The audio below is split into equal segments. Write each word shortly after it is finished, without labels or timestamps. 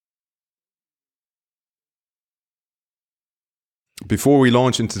Before we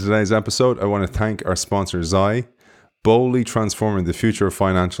launch into today's episode, I want to thank our sponsor, Zai, boldly transforming the future of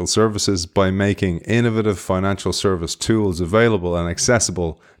financial services by making innovative financial service tools available and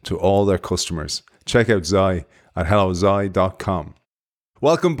accessible to all their customers. Check out Zai at hellozai.com.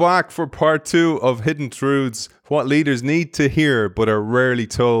 Welcome back for part 2 of Hidden Truths, what leaders need to hear but are rarely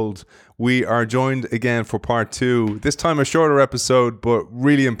told. We are joined again for part 2, this time a shorter episode but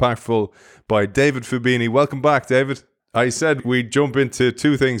really impactful, by David Fubini. Welcome back, David. I said we'd jump into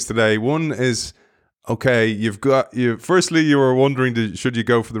 2 things today. One is, okay, firstly, you were wondering, should you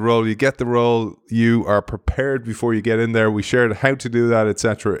go for the role? You get the role, you are prepared before you get in there. We shared how to do that,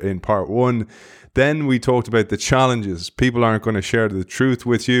 etc. in part 1. Then we talked about the challenges. People aren't going to share the truth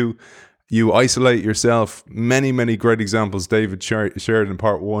with you. You isolate yourself. Many, many great examples David shared in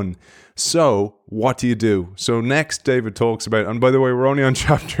part 1. So what do you do? So next, David talks about, and by the way, we're only on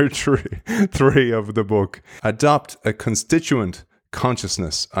chapter 3 of the book, adopt a constituent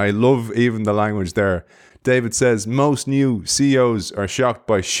consciousness. I love even the language there. David says most new CEOs are shocked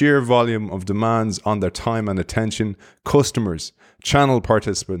by sheer volume of demands on their time and attention. Customers, channel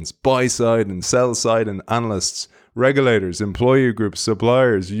participants, buy side and sell side and analysts, regulators, employee groups,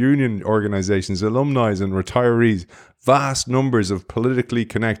 suppliers, union organizations, alumni and retirees, vast numbers of politically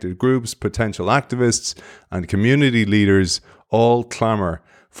connected groups, potential activists and community leaders all clamor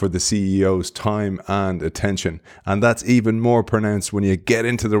for the CEO's time and attention. And that's even more pronounced when you get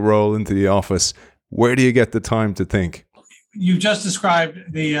into the role, into the office. Where do you get the time to think? You just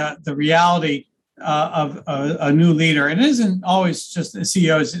described the reality of a new leader. And it isn't always just the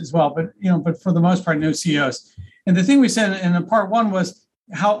CEOs as well, but for the most part, new CEOs. And the thing we said in part 1 was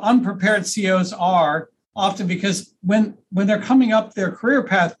how unprepared CEOs are often, because when they're coming up their career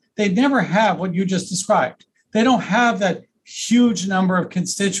path, they never have what you just described. They don't have that huge number of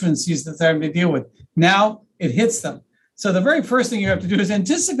constituencies that they're having to deal with. Now it hits them. So the very first thing you have to do is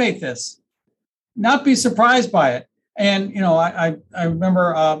anticipate this. Not be surprised by it. And, I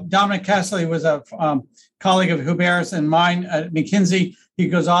remember Dominic Castley was a colleague of Hubert's and mine at McKinsey. He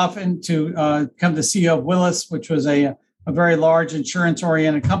goes off to become the CEO of Willis, which was a very large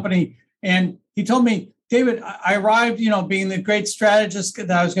insurance-oriented company. And he told me, David, I arrived, being the great strategist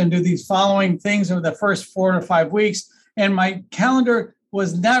that I was going to do these following things over the first 4 to 5 weeks. And my calendar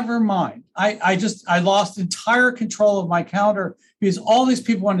was never mine. I lost entire control of my calendar because all these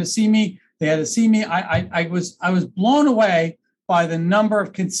people wanted to see me. They had to see me. I was blown away by the number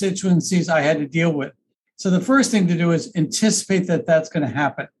of constituencies I had to deal with. So the first thing to do is anticipate that that's going to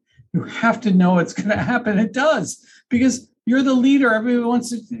happen. You have to know it's going to happen. It does, because you're the leader. Everyone wants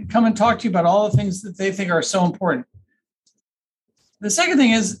to come and talk to you about all the things that they think are so important. The second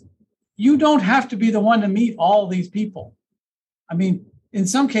thing is you don't have to be the one to meet all these people. I mean, in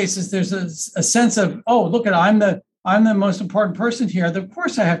some cases, there's a sense of, oh, look at, I'm the most important person here. Of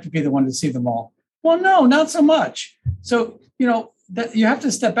course, I have to be the one to see them all. Well, no, not so much. So, that you have to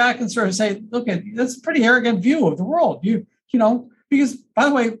step back and sort of say, look, that's a pretty arrogant view of the world. Because, by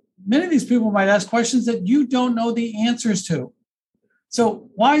the way, many of these people might ask questions that you don't know the answers to. So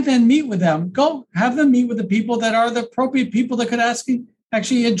why then meet with them? Go have them meet with the people that are the appropriate people that could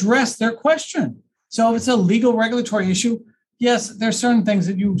actually address their question. So if it's a legal regulatory issue, yes, there's certain things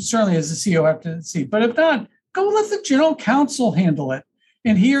that you certainly as a CEO have to see. But if not, go let the general counsel handle it.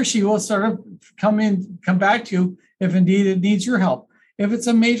 And he or she will sort of come back to you if indeed it needs your help. If it's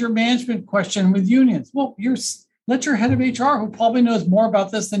a major management question with unions, well, let your head of HR, who probably knows more about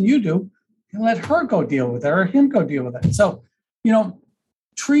this than you do, and let her go deal with it or him go deal with it. So,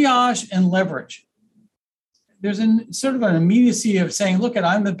 triage and leverage. There's sort of an immediacy of saying, look,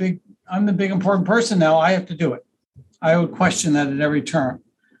 I'm the big important person now. I have to do it. I would question that at every turn.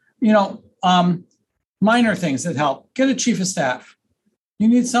 Minor things that help. Get a chief of staff. You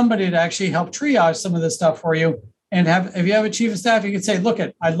need somebody to actually help triage some of this stuff for you. And if you have a chief of staff, you can say, look,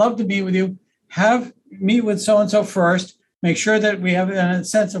 I'd love to meet with you. Meet with so-and-so first. Make sure that we have a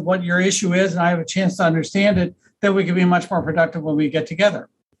sense of what your issue is and I have a chance to understand it, that we can be much more productive when we get together.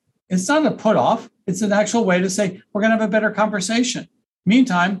 It's not a put off. It's an actual way to say, we're going to have a better conversation.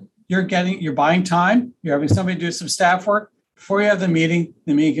 Meantime, you're buying time. You're having somebody do some staff work. Before you have the meeting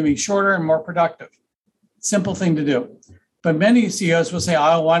can be shorter and more productive. Simple thing to do. But many CEOs will say,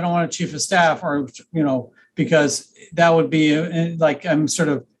 oh, I don't want a chief of staff, or, because that would be like I'm sort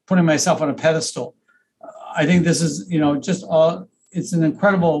of putting myself on a pedestal. I think this is, it's an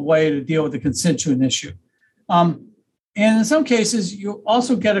incredible way to deal with the constituent issue. And in some cases, you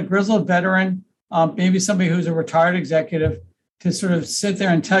also get a grizzled veteran, maybe somebody who's a retired executive, to sort of sit there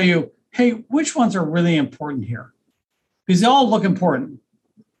and tell you, hey, which ones are really important here? Because they all look important.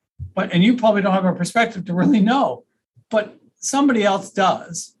 And you probably don't have a perspective to really know. But somebody else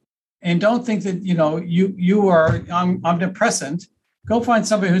does, and don't think that you are omnipresent. Go find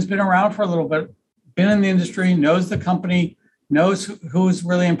somebody who's been around for a little bit, been in the industry, knows the company, knows who's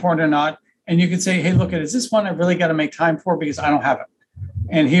really important or not, and you could say, hey, look, is this one I really got to make time for because I don't have it?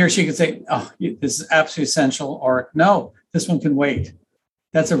 And he or she could say, oh, this is absolutely essential, or no, this one can wait.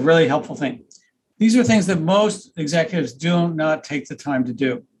 That's a really helpful thing. These are things that most executives do not take the time to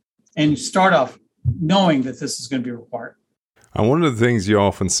do, and start off knowing that this is going to be required. And one of the things you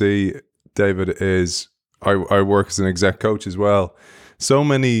often see, David, is I work as an exec coach as well. So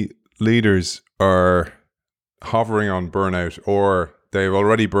many leaders are hovering on burnout, or they've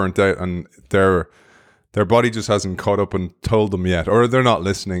already burnt out and their body just hasn't caught up and told them yet, or they're not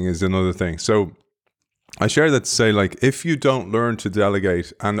listening is another thing. So I share that to say, like, if you don't learn to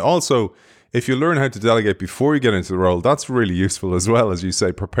delegate, and also if you learn how to delegate before you get into the role, that's really useful as well. As you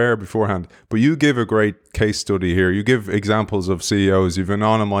say, prepare beforehand. But you give a great case study here. You give examples of CEOs. You've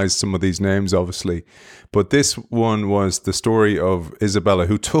anonymized some of these names, obviously. But this one was the story of Isabella,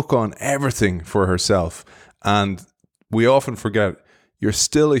 who took on everything for herself. And we often forget, you're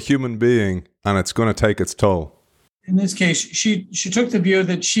still a human being, and it's going to take its toll. In this case, she took the view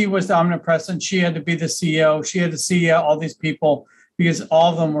that she was the omnipresent. She had to be the CEO. She had to see all these people, because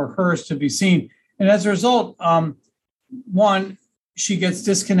all of them were hers to be seen. And as a result, one, she gets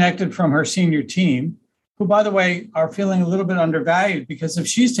disconnected from her senior team, who, by the way, are feeling a little bit undervalued, because if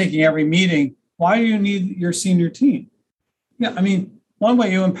she's taking every meeting, why do you need your senior team? Yeah, I mean, one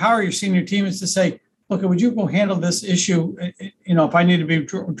way you empower your senior team is to say, look, would you go handle this issue? If I need to be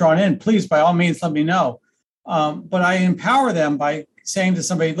drawn in, please, by all means, let me know. But I empower them by saying to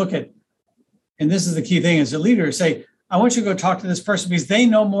somebody, and this is the key thing as a leader, say, I want you to go talk to this person because they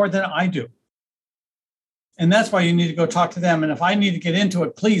know more than I do. And that's why you need to go talk to them. And if I need to get into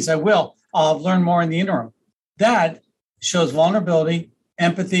it, please, I will. I'll learn more in the interim. That shows vulnerability,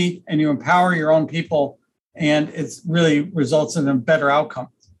 empathy, and you empower your own people. And it really results in a better outcome.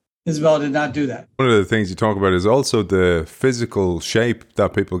 Isabella did not do that. One of the things you talk about is also the physical shape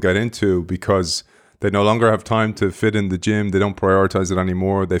that people get into, because they no longer have time to fit in the gym. They don't prioritize it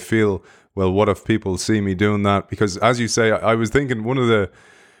anymore. They feel, well, what if people see me doing that? Because as you say, I was thinking one of the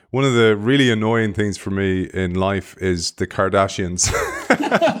really annoying things for me in life is the Kardashians.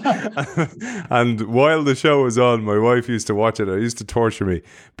 And while the show was on, my wife used to watch it. It used to torture me.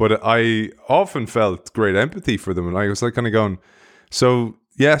 But I often felt great empathy for them. And I was like kind of going, so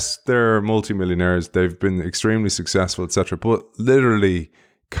yes, they're multimillionaires. They've been extremely successful, etc. But literally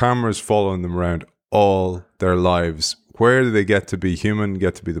cameras following them around all their lives. Where do they get to be human,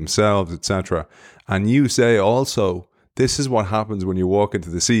 get to be themselves, etc.? And you say also, this is what happens when you walk into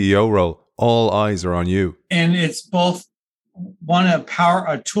the CEO role. All eyes are on you. And it's both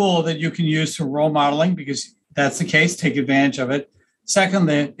a tool that you can use for role modeling, because that's the case, take advantage of it.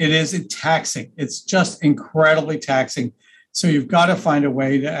 Secondly, it is taxing. It's just incredibly taxing. So you've got to find a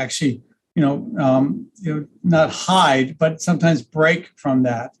way to actually, not hide, but sometimes break from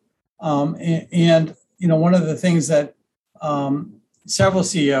that. One of the things that several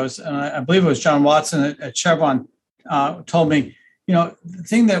CEOs, and I believe it was John Watson at Chevron, told me, the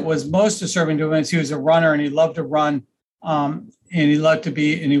thing that was most disturbing to him is he was a runner and he loved to run, and he loved to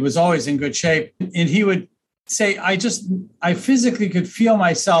be, and he was always in good shape. And he would say, I physically could feel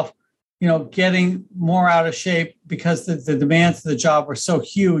myself, getting more out of shape because the demands of the job were so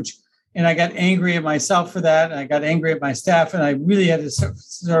huge. And I got angry at myself for that. And I got angry at my staff. And I really had to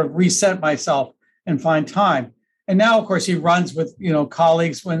sort of reset myself and find time. And now, of course, he runs with,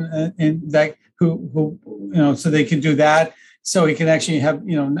 colleagues so they can do that. So he can actually have,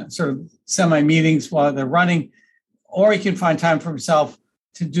 sort of semi-meetings while they're running, or he can find time for himself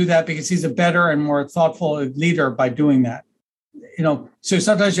to do that because he's a better and more thoughtful leader by doing that. So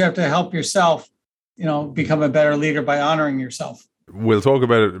sometimes you have to help yourself, become a better leader by honoring yourself. We'll talk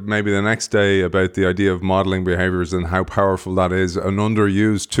about it maybe the next day, about the idea of modeling behaviors and how powerful that is. An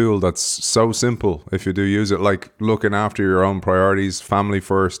underused tool that's so simple if you do use it, like looking after your own priorities, family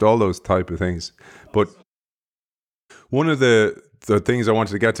first, all those type of things. But one of the things I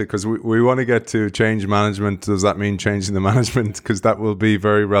wanted to get to, because we want to get to change management. Does that mean changing the management? Because that will be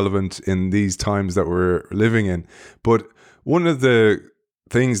very relevant in these times that we're living in. But one of the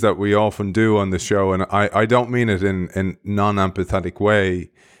things that we often do on the show, and I don't mean it in non-empathetic way,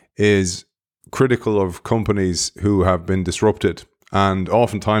 is critical of companies who have been disrupted. And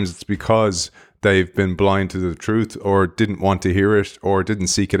oftentimes it's because they've been blind to the truth, or didn't want to hear it, or didn't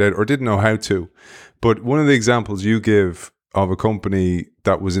seek it out, or didn't know how to. But one of the examples you give of a company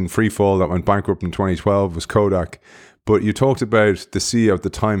that was in free fall, that went bankrupt in 2012, was Kodak. But you talked about the CEO at the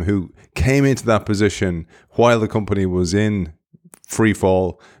time who came into that position while the company was in free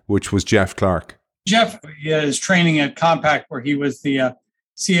fall, which was Jeff Clark. Jeff is training at Compaq, where he was the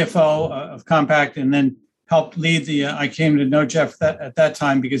CFO of Compaq, and then helped lead I came to know Jeff at that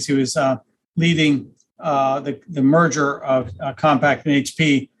time because he was leading the merger of Compaq and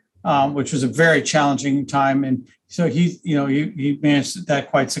HP, which was a very challenging time. And so he managed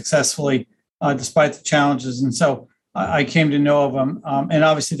that quite successfully despite the challenges. And so I came to know of him. And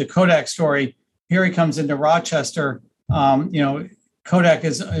obviously the Kodak story, here he comes into Rochester. Kodak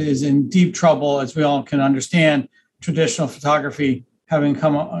is in deep trouble, as we all can understand, traditional photography having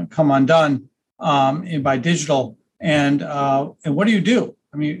come undone by digital. And what do you do?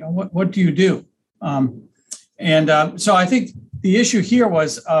 I mean, what do you do? So I think the issue here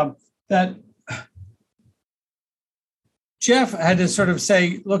was that Jeff had to sort of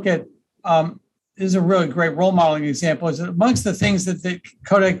say, look at, this is a really great role modeling example, is that amongst the things that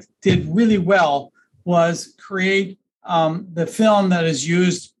Kodak did really well was create the film that is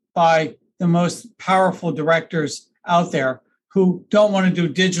used by the most powerful directors out there who don't want to do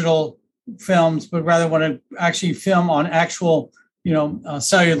digital films, but rather want to actually film on actual,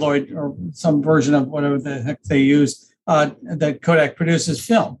 celluloid or some version of whatever the heck they use that Kodak produces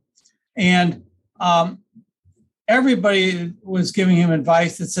film. And everybody was giving him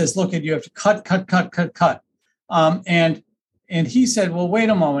advice that says, look, you have to cut. And he said, well, wait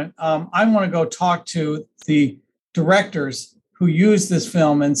a moment. I want to go talk to the directors who use this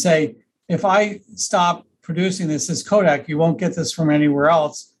film and say, if I stop producing this as Kodak, you won't get this from anywhere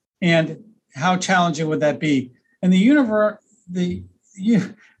else. And how challenging would that be? And when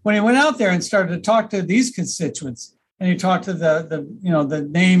he went out there and started to talk to these constituents, and he talked to the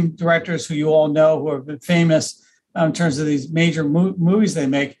name directors who you all know who have been famous in terms of these major movies they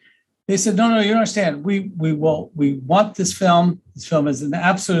make, they said, no, you don't understand. We want this film. This film is an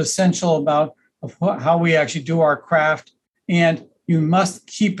absolute essential of how we actually do our craft, and you must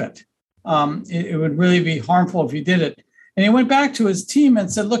keep it. It would really be harmful if you did it. And he went back to his team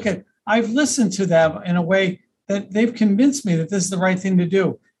and said, look, I've listened to them in a way that they've convinced me that this is the right thing to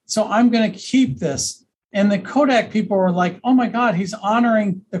do. So I'm going to keep this. And the Kodak people were like, oh my God, he's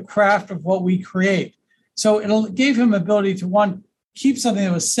honoring the craft of what we create. So it gave him ability to, one, keep something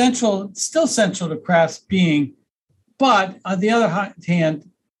that was still central to craft's being. But on the other hand,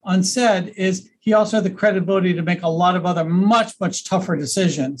 unsaid is he also had the credibility to make a lot of other much, much tougher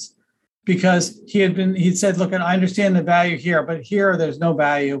decisions, because he'd said, look, I understand the value here, but here there's no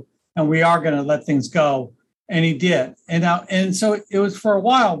value, and we are going to let things go. And he did. And so it was for a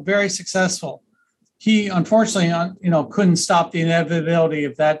while very successful. He unfortunately, couldn't stop the inevitability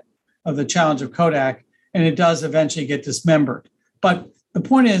of the challenge of Kodak, and it does eventually get dismembered. But the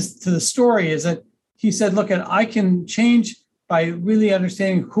point to the story is that he said, look, I can change by really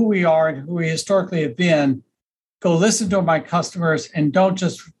understanding who we are and who we historically have been. Go listen to my customers and don't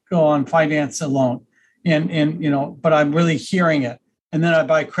just go on finance alone. But I'm really hearing it. And then I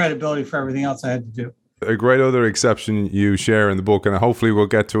buy credibility for everything else I had to do. A great other exception you share in the book, and hopefully we'll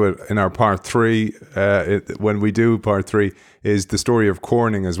get to it in our part 3, when we do part 3, is the story of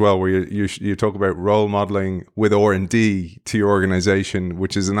Corning as well, where you talk about role modeling with R&D to your organization,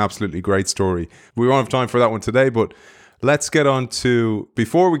 which is an absolutely great story. We won't have time for that one today, but let's get on to,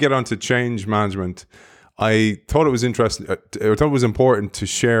 before we get on to change management, I thought it was interesting. I thought it was important to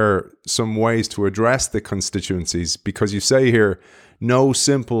share some ways to address the constituencies, because you say here, no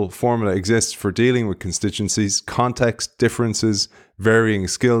simple formula exists for dealing with constituencies, context differences, varying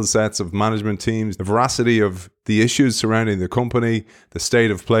skill sets of management teams, the veracity of the issues surrounding the company, the state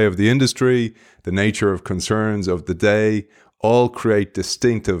of play of the industry, the nature of concerns of the day, all create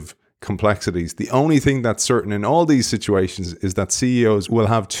distinctive complexities. The only thing that's certain in all these situations is that CEOs will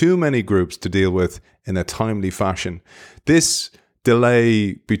have too many groups to deal with in a timely fashion. This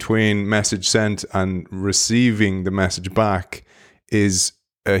delay between message sent and receiving the message back is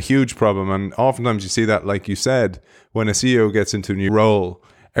a huge problem. And oftentimes you see that, like you said, when a CEO gets into a new role,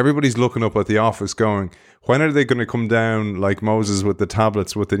 everybody's looking up at the office going, when are they going to come down like Moses with the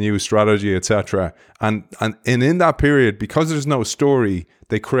tablets with the new strategy, etc.? And in that period, because there's no story,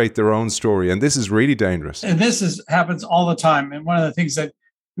 they create their own story. And this is really dangerous. And this happens all the time. And one of the things that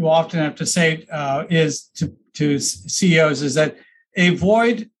you often have to say is to CEOs is that a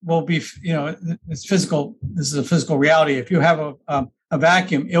void will be, it's physical. This is a physical reality. If you have a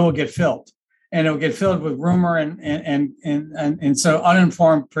vacuum, it will get filled, and it will get filled with rumor and so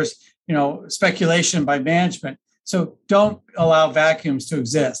uninformed, speculation by management. So don't allow vacuums to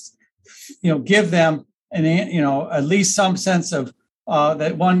exist. Give them at least some sense of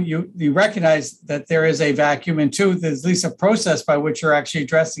that one, you recognize that there is a vacuum, and two, there's at least a process by which you're actually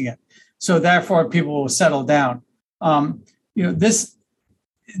addressing it. So therefore, people will settle down. This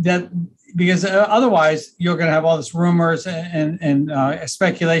that because otherwise you're going to have all this rumors and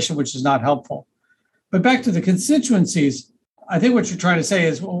speculation, which is not helpful. But back to the constituencies, I think what you're trying to say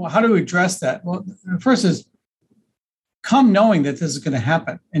is, well, how do we address that? Well, the first is come knowing that this is going to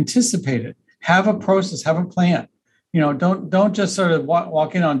happen, anticipate it, have a process, have a plan. Don't just sort of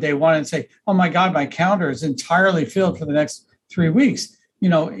walk in on day one and say, oh my God, my calendar is entirely filled for the next 3 weeks.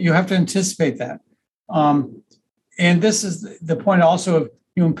 You have to anticipate that. And this is the point also of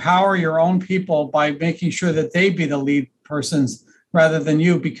you empower your own people by making sure that they be the lead persons rather than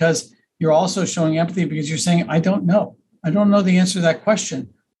you, because you're also showing empathy because you're saying, I don't know the answer to that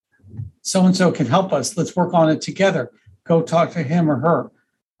question. So-and-so can help us. Let's work on it together. Go talk to him or her.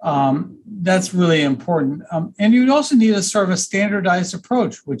 That's really important. And you also need a sort of a standardized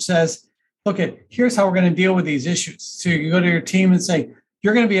approach, which says, here's how we're going to deal with these issues. So you go to your team and say,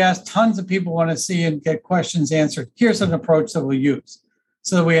 you're going to be asked, tons of people want to see and get questions answered. Here's an approach that we'll use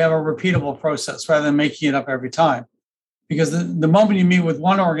so that we have a repeatable process rather than making it up every time. Because the moment you meet with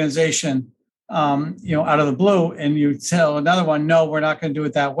one organization, out of the blue, and you tell another one, no, we're not going to do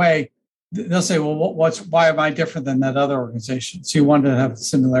it that way, they'll say, well, why am I different than that other organization? So you want to have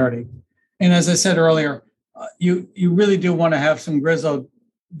similarity. And as I said earlier, you really do want to have some grizzled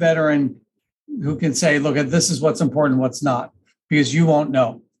veteran who can say, look, this is what's important, what's not, because you won't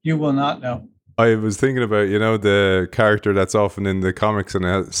know. You will not know. I was thinking about, the character that's often in the comics and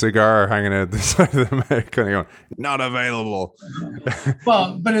a cigar hanging out the side of the mouth, kind of going, not available.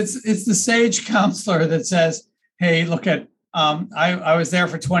 Well, but it's the sage counselor that says, hey, look at, I was there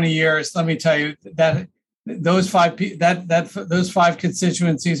for 20 years. Let me tell you that those five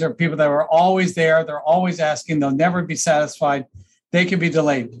constituencies are people that were always there. They're always asking. They'll never be satisfied. They can be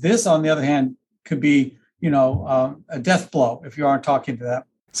delayed. This, on the other hand, could be, a death blow if you aren't talking to them.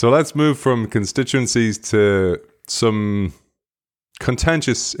 So let's move from constituencies to some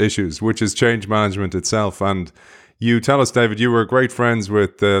contentious issues, which is change management itself. And you tell us, David, you were great friends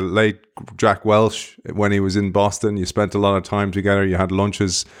with the late Jack Welch when he was in Boston. You spent a lot of time together. You had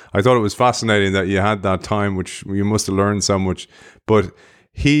lunches. I thought it was fascinating that you had that time, which you must have learned so much. But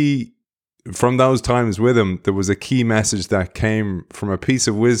from those times with him, there was a key message that came from a piece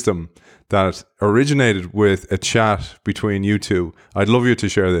of wisdom that originated with a chat between you two. I'd love you to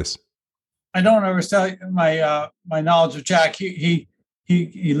share this. I don't understand my knowledge of Jack. He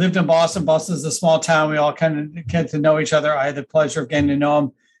lived in Boston. Boston's a small town. We all kind of get to know each other. I had the pleasure of getting to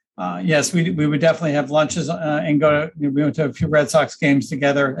know him. Yes, we would definitely have lunches and we went to a few Red Sox games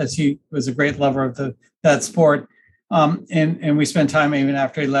together, as he was a great lover of that sport. And we spent time even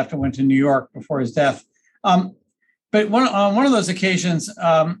after he left and went to New York before his death. But on one of those occasions,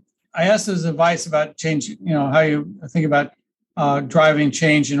 I asked his advice about change, how you think about driving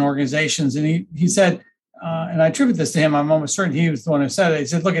change in organizations. And he said, and I attribute this to him, I'm almost certain he was the one who said it. He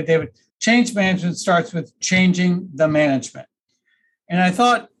said, look at David, change management starts with changing the management. And I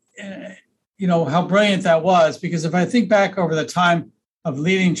thought, how brilliant that was, because if I think back over the time of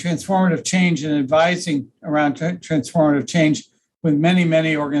leading transformative change and advising around transformative change with many,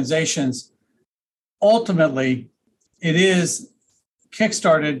 many organizations, ultimately it is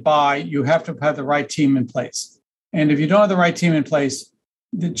kickstarted by you have to have the right team in place. And if you don't have the right team in place,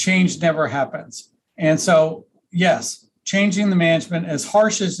 the change never happens. And so, yes, changing the management, as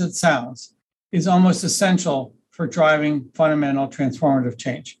harsh as it sounds, is almost essential for driving fundamental transformative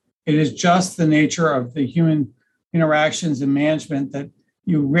change. It is just the nature of the human interactions and management that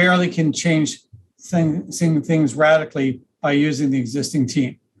you rarely can change things radically by using the existing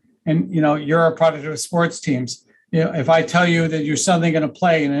team. And, you're a product of sports teams. If I tell you that you're suddenly going to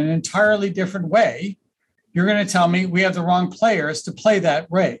play in an entirely different way, you're going to tell me we have the wrong players to play that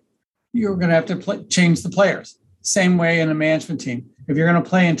way. You're going to have to change the players. Same way in a management team. If you're going to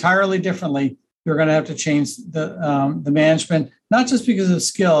play entirely differently, you're going to have to change the management, not just because of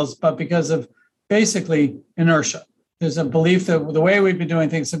skills, but because of basically inertia. There's a belief that the way we've been doing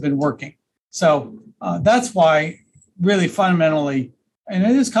things have been working. So that's why really fundamentally, and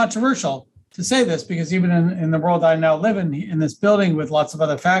it is controversial to say this, because even in the world I now live in this building with lots of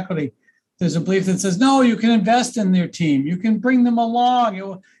other faculty, there's a belief that says, no, you can invest in your team. You can bring them along.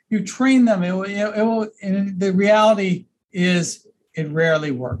 You train them. It will, and the reality is it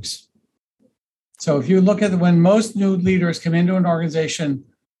rarely works. So if you look at when most new leaders come into an organization,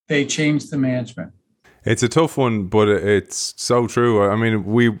 they change the management. It's a tough one, but it's so true. I mean,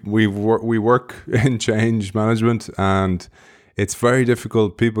 we work in change management, and it's very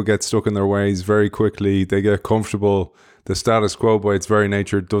difficult. People get stuck in their ways very quickly. They get comfortable. the status quo by its very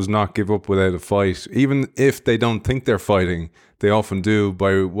nature does not give up without a fight. Even if they don't think they're fighting, they often do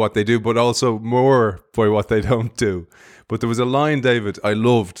by what they do, but also more by what they don't do. But there was a line, David, I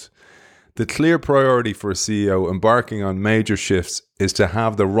loved. The clear priority for a CEO embarking on major shifts is to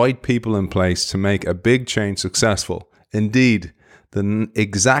have the right people in place to make a big change successful. Indeed, the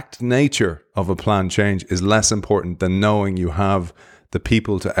exact nature of a planned change is less important than knowing you have the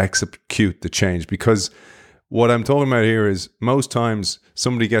people to execute the change. Because what I'm talking about here is most times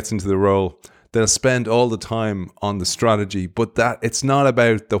somebody gets into the role, they'll spend all the time on the strategy, but that it's not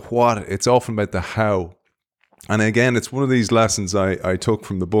about the what, it's often about the how. And again, it's one of these lessons I took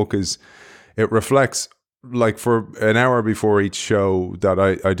from the book is it reflects, like for an hour before each show that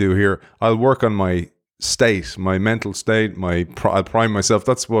I do here, I'll work on my state, my mental state, I'll prime myself.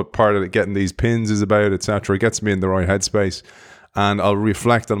 That's what part of it, getting these pins is about, etc. It gets me in the right headspace. And I'll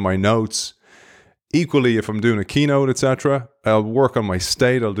reflect on my notes. Equally, if I'm doing a keynote, etc., I'll work on my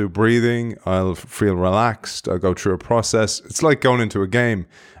state. I'll do breathing. I'll feel relaxed. I'll go through a process. It's like going into a game.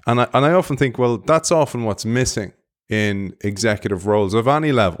 And I often think, well, that's often what's missing in executive roles of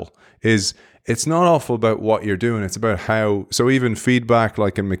any level is it's not awful about what you're doing. It's about how. So even feedback,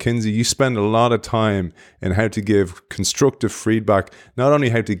 like in McKinsey, you spend a lot of time in how to give constructive feedback, not only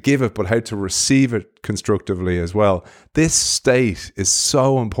how to give it, but how to receive it constructively as well. This state is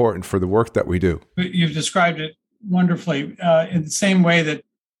so important for the work that we do. You've described it wonderfully in the same way that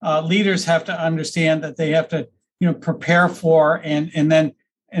leaders have to understand that they have to, prepare for and then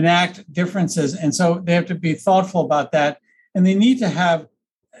enact differences. And so they have to be thoughtful about that. And they need to have,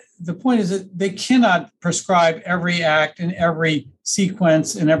 the point is that they cannot prescribe every act and every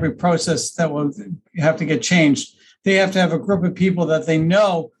sequence and every process that will have to get changed. They have to have a group of people that they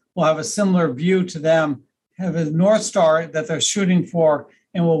know will have a similar view to them, have a North Star that they're shooting for,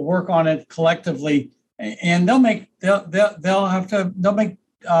 and will work on it collectively. And they'll make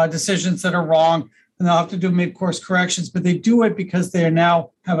decisions that are wrong, and they'll have to do mid-course corrections, but they do it because they now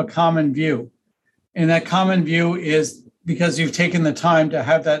have a common view. And that common view is because you've taken the time to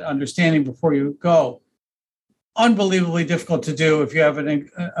have that understanding before you go. Unbelievably difficult to do if you have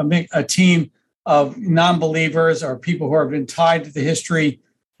a team of non-believers or people who have been tied to the history.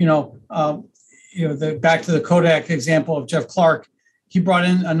 Back to the Kodak example of Jeff Clark, he brought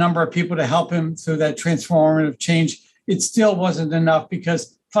in a number of people to help him through that transformative change. It still wasn't enough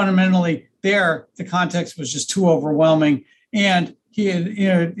because fundamentally the context was just too overwhelming. And he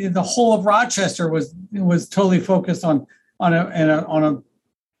had, the whole of Rochester was totally focused on a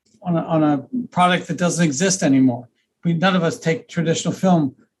product that doesn't exist anymore. None of us take traditional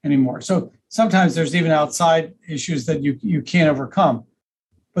film anymore. So sometimes there's even outside issues that you can't overcome.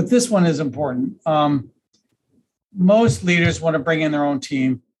 But this one is important. Most leaders want to bring in their own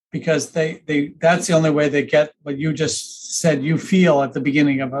team because they that's the only way they get what you just said you feel at the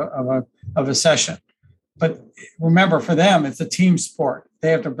beginning of a session. But remember, for them, it's a team sport.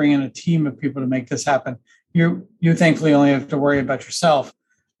 They have to bring in a team of people to make this happen. You thankfully only have to worry about yourself.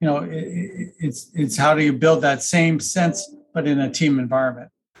 It's how do you build that same sense, but in a team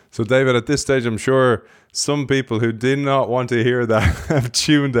environment. So, David, at this stage, I'm sure some people who did not want to hear that have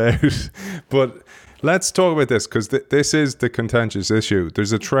tuned out. But let's talk about this because this is the contentious issue.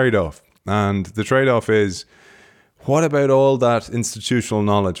 There's a trade-off, and the trade-off is, what about all that institutional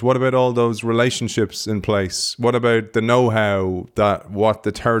knowledge? What about all those relationships in place? What about the know-how, what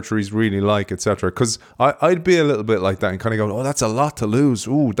the territory's really like, etc.? Because I'd be a little bit like that and kind of go, oh, that's a lot to lose.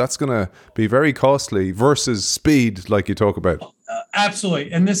 Ooh, that's going to be very costly versus speed, like you talk about.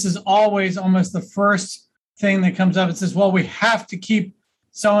 Absolutely. And this is always almost the first thing that comes up. It says, well, we have to keep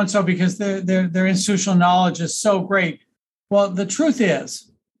so-and-so because their institutional knowledge is so great. Well, the truth is,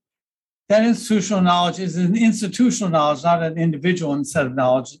 that institutional knowledge is an institutional knowledge, not an individual set of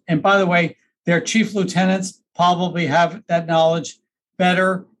knowledge. And by the way, their chief lieutenants probably have that knowledge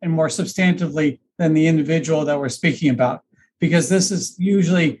better and more substantively than the individual that we're speaking about, because this is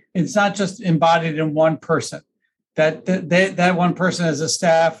usually, it's not just embodied in one person. That one person has a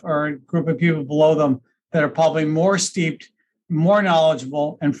staff or a group of people below them that are probably more steeped, more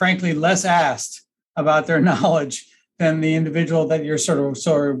knowledgeable, and frankly, less asked about their knowledge than the individual that you're sort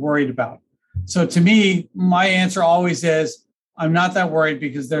of worried about. So to me, my answer always is, I'm not that worried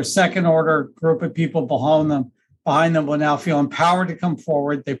because their second order group of people behind them will now feel empowered to come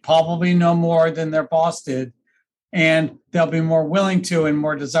forward. They probably know more than their boss did, and they'll be more willing to and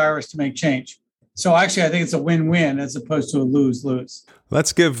more desirous to make change. So actually, I think it's a win-win as opposed to a lose-lose.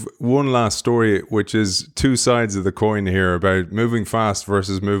 Let's give one last story, which is two sides of the coin here about moving fast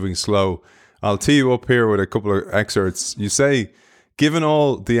versus moving slow. I'll tee you up here with a couple of excerpts. You say, Given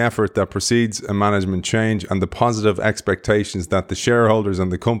all the effort that precedes a management change and the positive expectations that the shareholders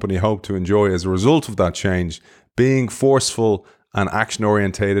and the company hope to enjoy as a result of that change, being forceful and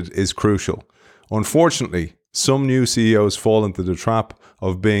action-orientated is crucial. Unfortunately, some new CEOs fall into the trap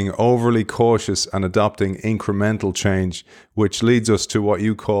of being overly cautious and adopting incremental change, which leads us to what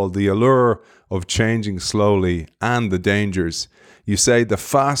you call the allure of changing slowly and the dangers. You say the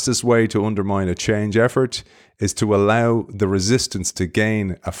fastest way to undermine a change effort is to allow the resistance to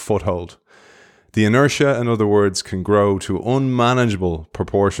gain a foothold. The inertia, in other words, can grow to unmanageable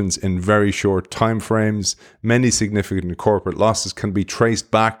proportions in very short time frames. Many significant corporate losses can be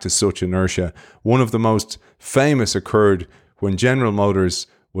traced back to such inertia. One of the most famous occurred when General Motors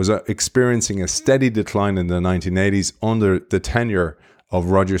was experiencing a steady decline in the 1980s under the tenure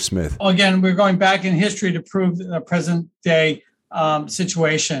of Roger Smith. Well, again, we're going back in history to prove the present day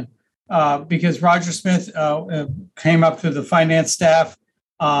situation because Roger Smith came up through the finance staff.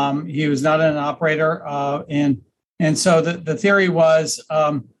 He was not an operator. And so the theory was,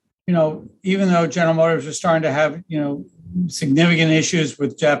 even though General Motors was starting to have, significant issues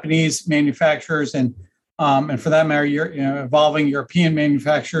with Japanese manufacturers and for that matter, evolving European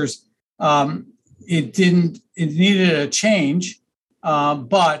manufacturers, it needed a change,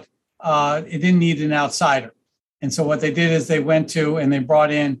 but it didn't need an outsider. And so what they did is they went to and they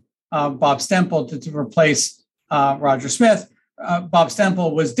brought in Bob Stempel to replace Roger Smith. Bob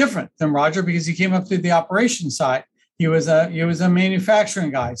Stempel was different than Roger because he came up through the operations side. He was a manufacturing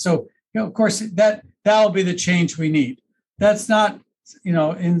guy. So, of course, that'll be the change we need. That's not,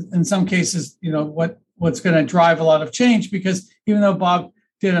 in some cases, what's going to drive a lot of change, because even though Bob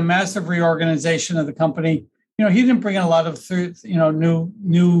did a massive reorganization of the company, he didn't bring in a lot of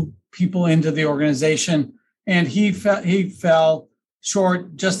new people into the organization, and he fell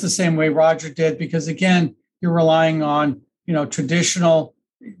short just the same way Roger did, because again, you're relying on traditional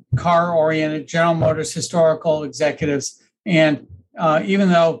car-oriented General Motors historical executives, and even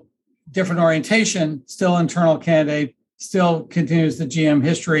though different orientation, still internal candidate, still continues the GM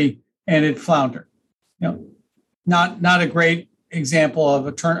history, and it floundered. Not a great example of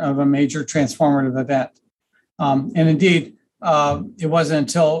a major transformative event. And indeed, it wasn't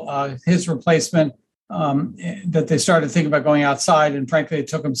until his replacement that they started thinking about going outside. And frankly, it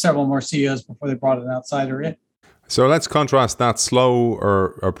took them several more CEOs before they brought an outsider in. So let's contrast that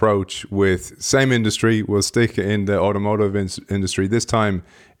slower approach with same industry. We'll stick in the automotive industry, this time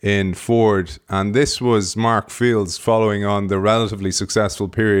in Ford. And this was Mark Fields following on the relatively successful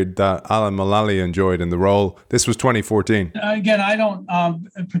period that Alan Mulally enjoyed in the role. This was 2014. Again, I don't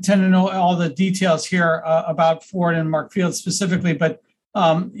pretend to know all the details here about Ford and Mark Fields specifically, but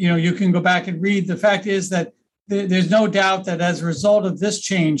you can go back and read. The fact is that there's no doubt that as a result of this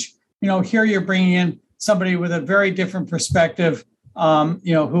change, here you're bringing in somebody with a very different perspective,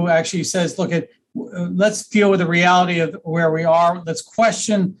 who actually says, let's deal with the reality of where we are. Let's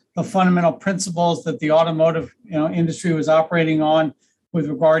question the fundamental principles that the automotive industry was operating on with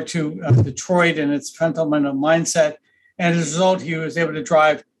regard to Detroit and its fundamental mindset. And as a result, he was able to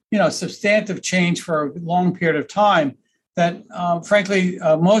drive substantive change for a long period of time that, frankly,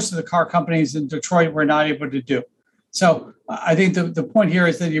 most of the car companies in Detroit were not able to do. So I think the point here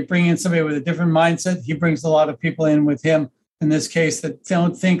is that you bring in somebody with a different mindset. He brings a lot of people in with him, in this case, that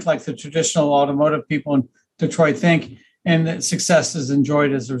don't think like the traditional automotive people in Detroit think, and that success is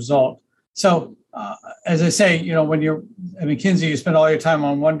enjoyed as a result. So as I say, when you're at McKinsey, you spend all your time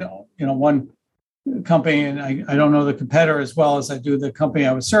on one company, and I don't know the competitor as well as I do the company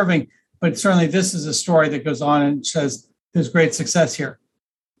I was serving, but certainly this is a story that goes on and says there's great success here.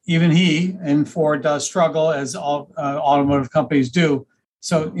 Even he and Ford does struggle, as all automotive companies do.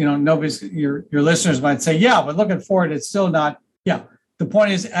 So, nobody's your listeners might say, yeah, but look at Ford, it's still not. Yeah. The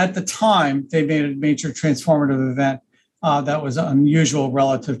point is, at the time, they made a major transformative event that was unusual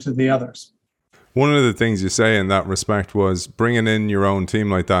relative to the others. One of the things you say in that respect was bringing in your own team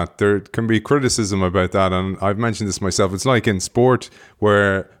like that. There can be criticism about that, and I've mentioned this myself. It's like in sport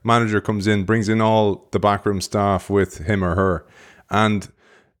where manager comes in, brings in all the backroom staff with him or her, and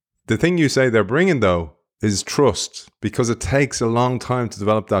the thing you say they're bringing, though, is trust, because it takes a long time to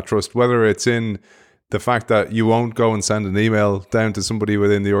develop that trust, whether it's in the fact that you won't go and send an email down to somebody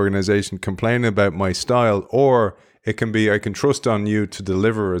within the organization complaining about my style, or it can be, I can trust on you to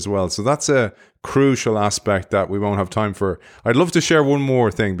deliver as well. So that's a crucial aspect that we won't have time for. I'd love to share one more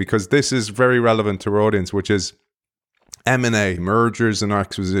thing, because this is very relevant to our audience, which is M&A, mergers and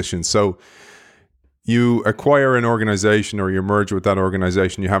acquisitions. So you acquire an organization or you merge with that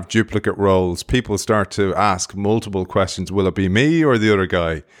organization, you have duplicate roles. People start to ask multiple questions. Will it be me or the other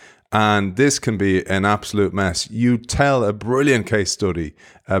guy? And this can be an absolute mess. You tell a brilliant case study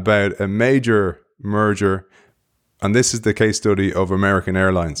about a major merger, and this is the case study of American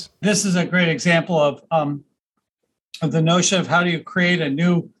Airlines. This is a great example of the notion of how do you create a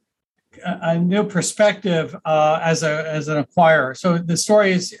new perspective as an acquirer. So the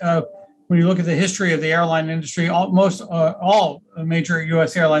story is when you look at the history of the airline industry, all major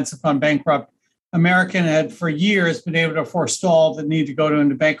U.S. airlines have gone bankrupt. American had for years been able to forestall the need to go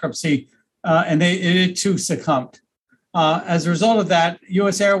into bankruptcy, and it too succumbed. As a result of that,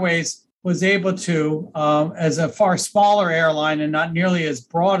 U.S. Airways was able to, as a far smaller airline and not nearly as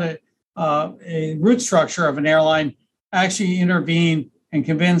broad a route structure of an airline, actually intervene and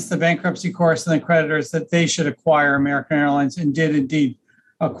convince the bankruptcy courts and the creditors that they should acquire American Airlines, and did indeed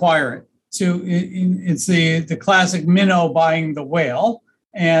acquire it. So it's the classic minnow buying the whale.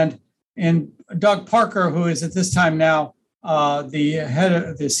 And Doug Parker, who is at this time now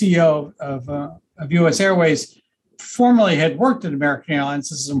the CEO of U.S. Airways, formerly had worked at American Airlines.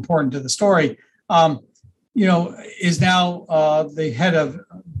 This is important to the story. Is now the head of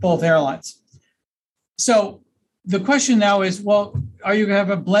both airlines. So the question now is, well, are you going to have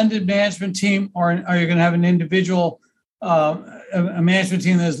a blended management team, or are you going to have an individual a management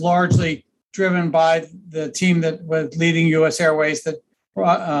team that is largely driven by the team that was leading U.S. Airways that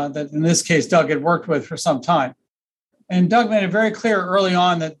in this case Doug had worked with for some time? And Doug made it very clear early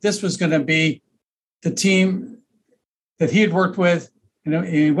on that this was going to be the team that he had worked with.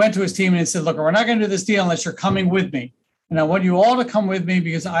 He went to his team and he said, look, we're not going to do this deal unless you're coming with me. And I want you all to come with me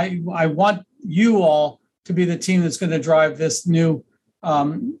because I want you all to be the team that's going to drive this new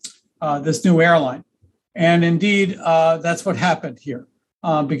airline. And indeed, that's what happened here,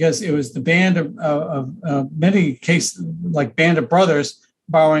 because it was the band of many cases, like Band of Brothers,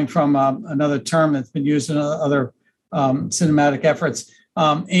 borrowing from another term that's been used in other cinematic efforts,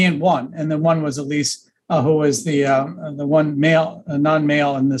 and one. And the one was Elise, who was the one male,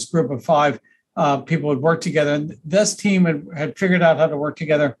 non-male in this group of five people who had worked together. And this team had figured out how to work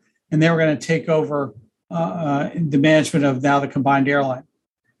together, and they were going to take over the management of now the combined airline.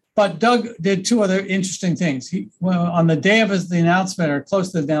 But Doug did two other interesting things. On the day of the announcement, or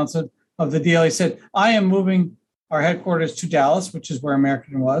close to the announcement of the deal, he said, I am moving our headquarters to Dallas, which is where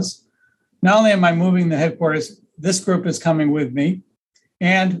American was. Not only am I moving the headquarters, this group is coming with me.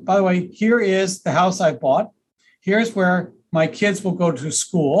 And by the way, here is the house I bought. Here's where my kids will go to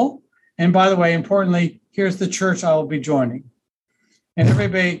school. And by the way, importantly, here's the church I will be joining. And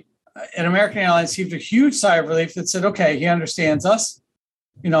everybody at American Airlines heaved a huge sigh of relief that said, okay, he understands us.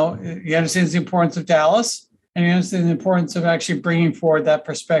 He understands the importance of Dallas, and he understands the importance of actually bringing forward that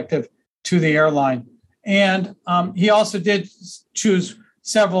perspective to the airline. And he also did choose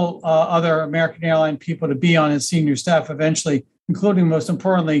several other American Airline people to be on his senior staff eventually, including, most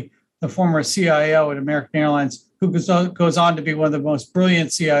importantly, the former CIO at American Airlines, who goes on to be one of the most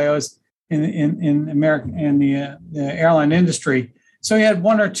brilliant CIOs in American in the airline industry. So he had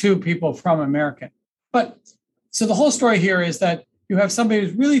one or two people from American. But so the whole story here is that you have somebody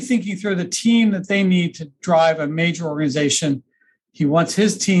who's really thinking through the team that they need to drive a major organization. He wants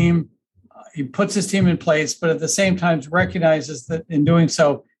his team. He puts his team in place, but at the same time recognizes that in doing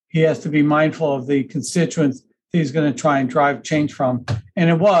so, he has to be mindful of the constituents that he's going to try and drive change from. And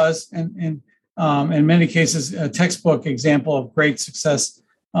it was, in many cases, a textbook example of great success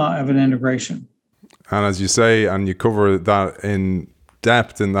of an integration. And as you say, and you cover that in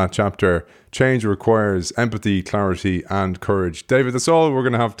depth in that chapter, change requires empathy, clarity, and courage. David, that's all we're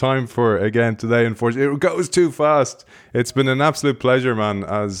going to have time for again today. Unfortunately, it goes too fast. It's been an absolute pleasure, man,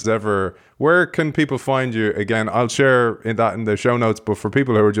 as ever. Where can people find you again? I'll share in the show notes, but for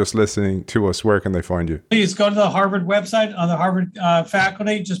people who are just listening to us, where can they find you? Please go to the Harvard website, on the Harvard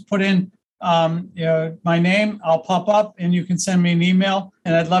faculty. Just put in my name. I'll pop up, and you can send me an email.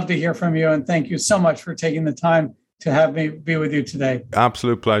 And I'd love to hear from you. And thank you so much for taking the time to have me be with you today.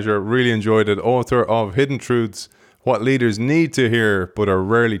 Absolute pleasure. Really enjoyed it. Author of Hidden Truths, What Leaders Need to Hear But Are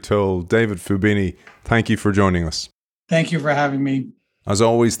Rarely Told, David Fubini. Thank you for joining us. Thank you for having me. As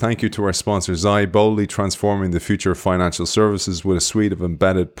always, thank you to our sponsor, Xi, boldly transforming the future of financial services with a suite of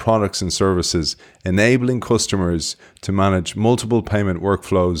embedded products and services, enabling customers to manage multiple payment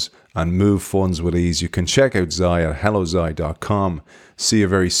workflows and move funds with ease. You can check out Xi at helloxi.com. See you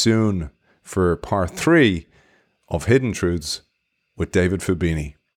very soon for part 3 of Hidden Truths with David Fubini.